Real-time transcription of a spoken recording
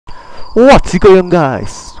What's going on,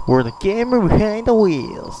 guys? We're the gamer behind the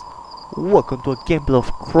wheels. Welcome to a gameplay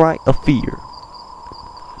of Cry of Fear.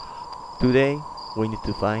 Today we need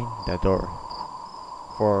to find the door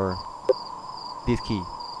for this key.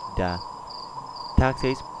 The tag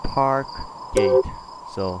says park gate.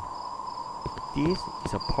 So this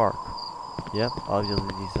is a park. Yep, obviously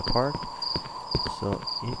this is a park. So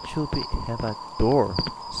it should have a door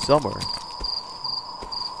somewhere.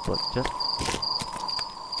 But just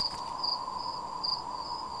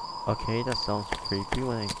okay, that sounds creepy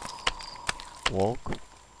when I walk.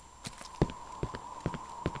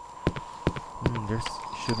 There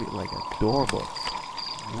should be like a door, but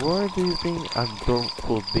where do you think a door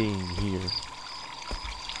could be in here?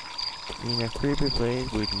 In a creepy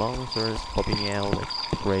place with monsters popping out like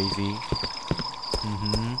crazy.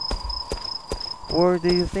 Where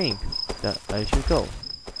do you think that I should go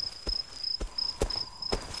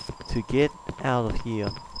to get out of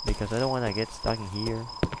here? Because I don't want to get stuck in here.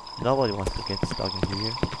 Nobody wants to get stuck in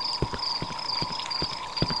here.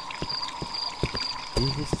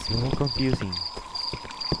 This is so confusing.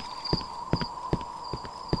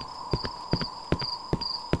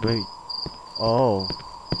 Wait. Oh.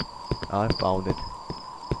 I found it.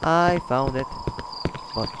 I found it.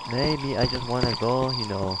 But maybe I just want to go,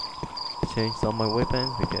 change some of my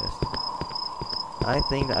weapons because I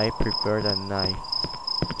think that I prefer the knife.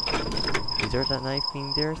 Is there that knife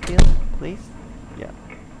in there still? Please? Yeah.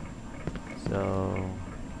 So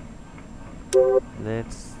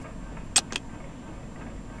let's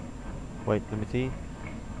wait, let me see.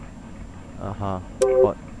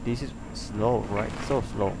 But this is slow, right? So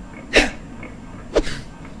slow.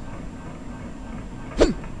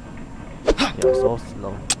 Yeah, so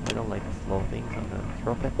slow. I don't like the slow things. I'm gonna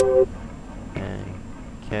drop it and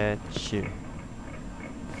catch you.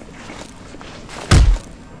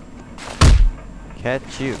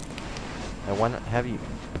 Catch you. I wanna have you.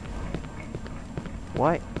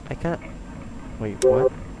 Why? I can't. Wait,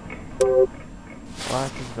 what?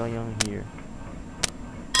 What is going on here?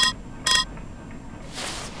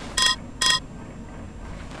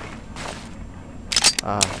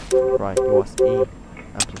 Right, it was E.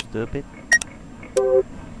 I'm so stupid.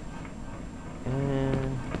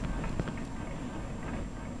 And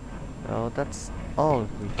oh, that's all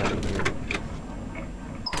we have in here.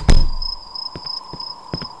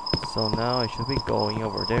 So now I should be going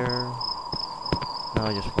over there. Now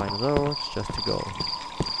I just find the door just to go.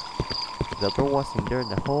 The door was in there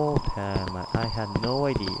the whole time. I had no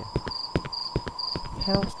idea.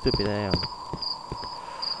 How stupid I am.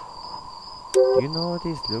 You know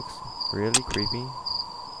this looks really creepy.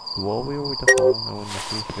 Go over with the phone. I want to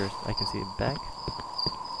see if I can see it back.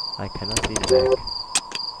 I cannot see the back.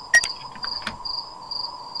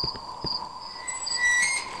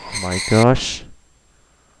 Oh my gosh.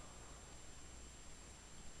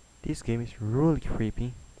 This game is really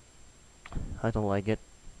creepy. I don't like it.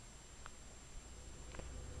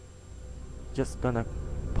 Just gonna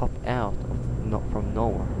pop out of from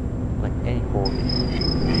nowhere, like any horror.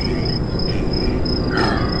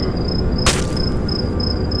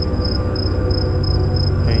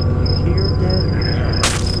 Can you hear that?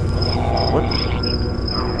 What?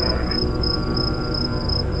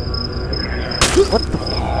 What the?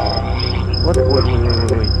 What?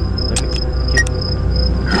 Wait. Let me get.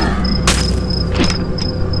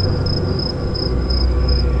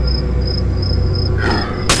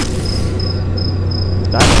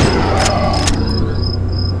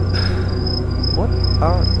 What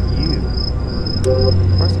are you?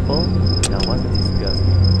 First of all, that was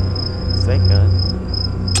disgusting. Second,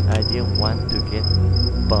 I didn't want to get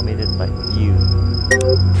vomited by you.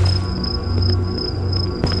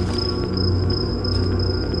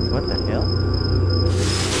 What the hell?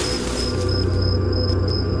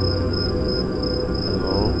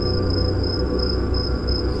 Hello?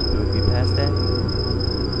 Should we pass that?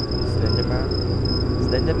 Slenderman?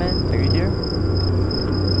 Slenderman, are you there?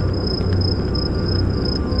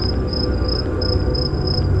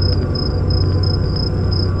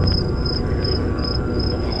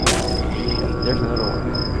 There's another one.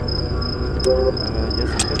 I'm gonna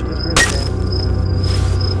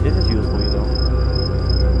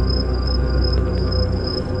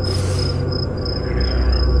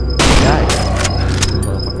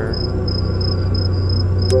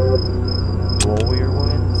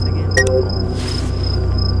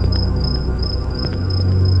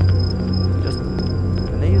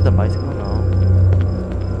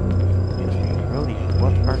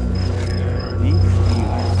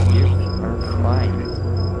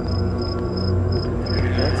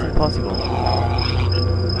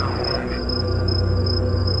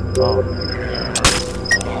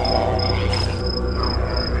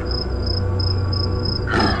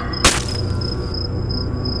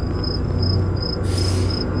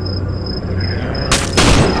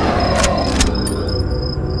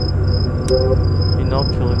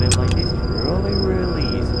like this is really, really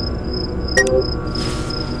easy.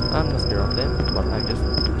 I'm not scared of them, but I'm just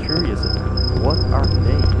curious. What are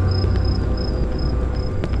they?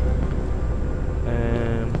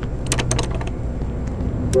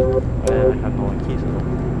 Well, I have no keys at all.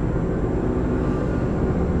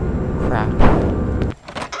 Crap.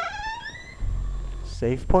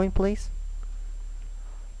 Save point, please?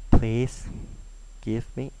 Please give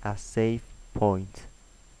me a save point.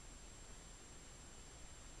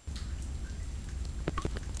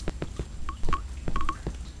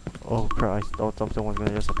 Oh crap, I thought something was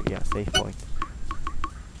gonna just appear. Yeah, save point.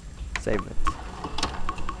 Save it.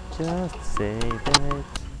 Just save it.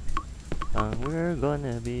 And we're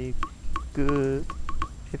gonna be good,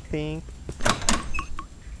 I think.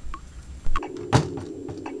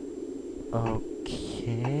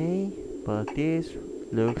 Okay, but this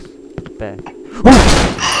looks bad.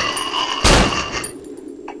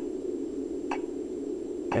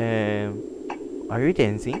 Are you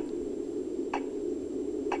dancing?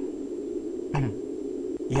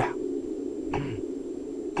 Yeah.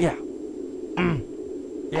 Yeah.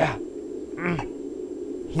 Yeah.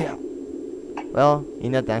 Yeah. Well,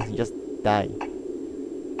 in a dance, just die.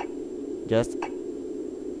 Just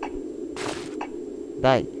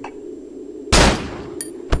die.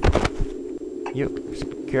 You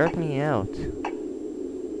scared me out.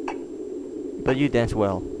 But you dance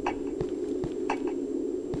well.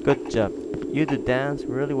 Good job. You do dance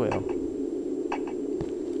really well.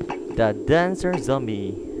 The Dancer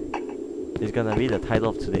Zombie is gonna be the title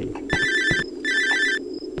of today.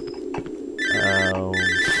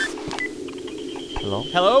 Hello?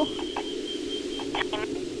 Hello?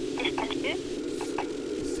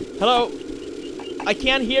 Hello? I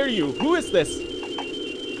can't hear you. Who is this?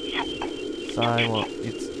 Simon,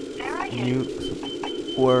 it's you.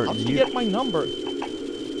 Where How did you get my number?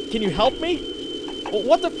 Can you help me?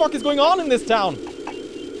 What the fuck is going on in this town?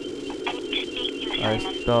 I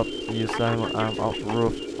stopped you, Simon. I'm up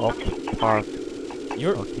roof of park.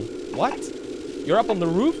 You're okay. What? You're up on the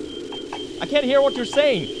roof? I can't hear what you're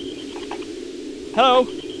saying. Hello?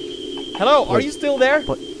 Hello? Are you still there?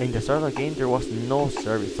 But in the start of the game, there was no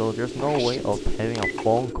service, so there's no way of having a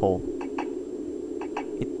phone call.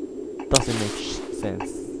 It doesn't make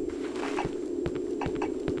sense.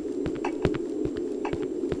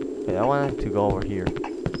 Okay, I wanted to go over here.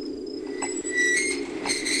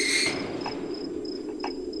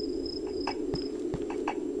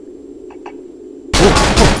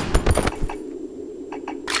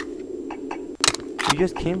 You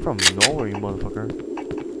just came from nowhere, you motherfucker.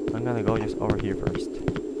 I'm gonna go just over here first.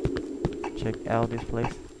 Check out this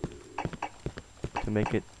place to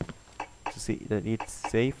make it, to see that it's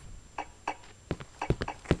safe.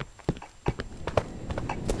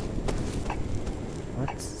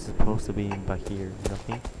 What's supposed to be in back here?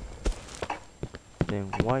 Nothing. Then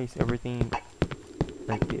why is everything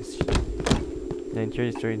like this? Then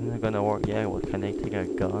straight not gonna work. Yeah, well, can I take a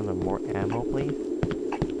gun or more ammo, please?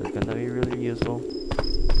 That's gonna be really useful.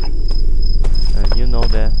 And you know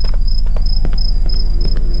that.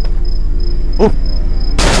 Oh!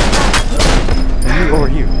 And you over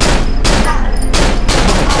here.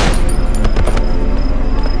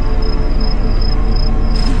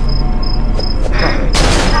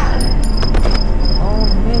 Oh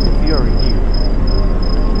man, if you're over here.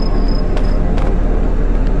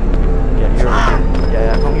 Yeah, you're over here.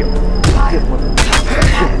 Yeah, come here. Get one.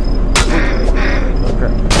 Oh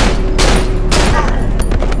crap.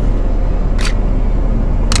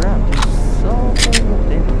 Crap, there's so many of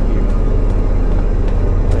them here.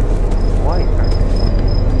 Like, why are there so many?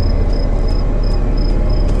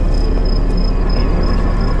 Maybe or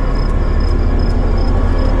something.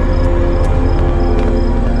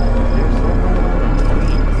 There's so many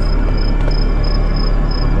trees.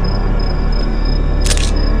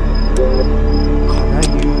 Can I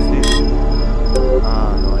use this?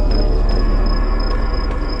 Ah, no, I can't use it.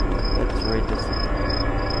 Let's rate this.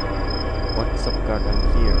 What's up, guard? I'm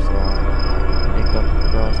here, so make up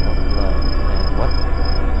cross of blood. And what?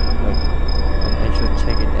 Wait, I should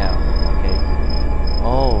check it out. Okay.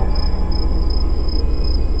 Oh.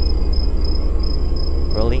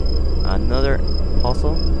 Really? Another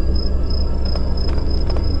puzzle?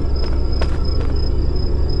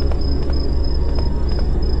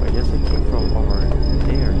 I guess I came from over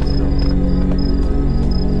there, so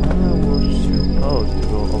I was supposed to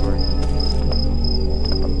go over here.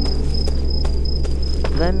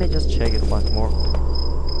 Let me just check it once more.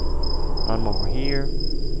 I'm over here.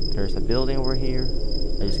 There's a building over here.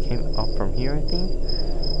 I just came up from here, I think.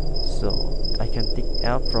 So I can dig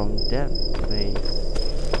out from that place.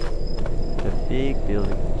 The big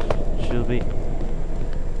building should be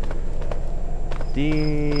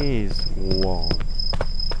this wall.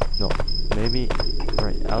 No, maybe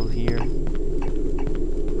right out here.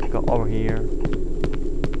 Go over here.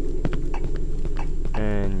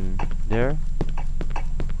 And there.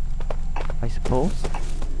 I suppose.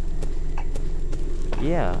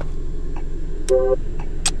 Yeah. Good.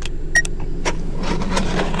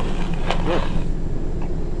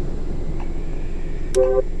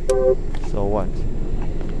 So what?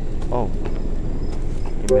 Oh.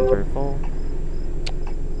 Inventory full.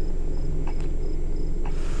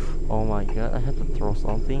 Oh my god, I have to throw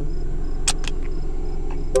something.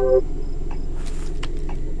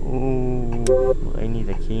 Ooh, I need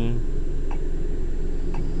a key.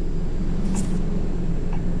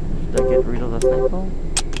 Should I get rid of the sniper?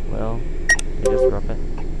 Well, I just drop it.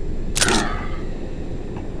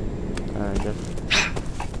 Just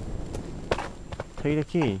take the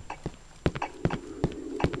key.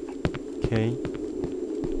 Okay.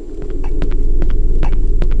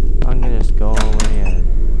 I'm gonna just go away and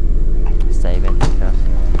save it because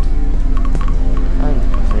I'm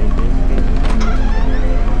gonna save this game.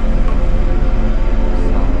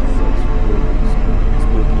 Sounds so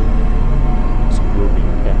spooky. Spooky.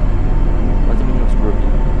 Yeah. What's the meaning of spooky?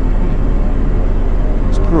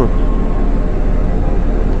 Spooky.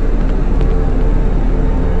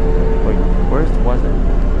 Wait, was it?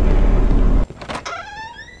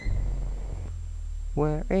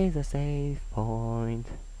 Where is the save point?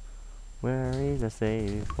 Where is the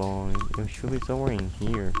save point? It should be somewhere in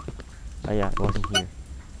here. Oh yeah, it wasn't here.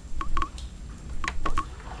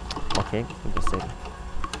 Okay, I'm just saying.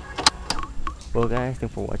 Well guys,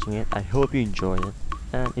 thanks for watching it. I hope you enjoyed it.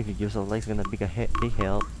 And if you give us a like, it's gonna be a big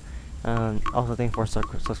help. And also thanks for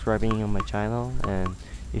subscribing on my channel. And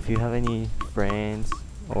if you have any friends,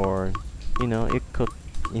 or you know, if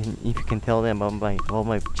you can tell them about my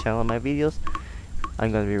channel, my videos,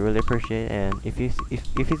 I'm gonna be really appreciated. And if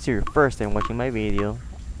it's your first time watching my video,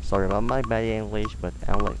 sorry about my bad English, but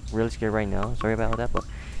I'm like really scared right now. Sorry about that. But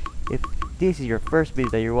if this is your first video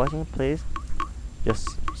that you're watching, please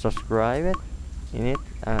just subscribe and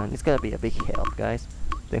it's gonna be a big help, guys.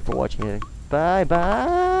 Thanks for watching it. Bye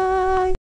bye.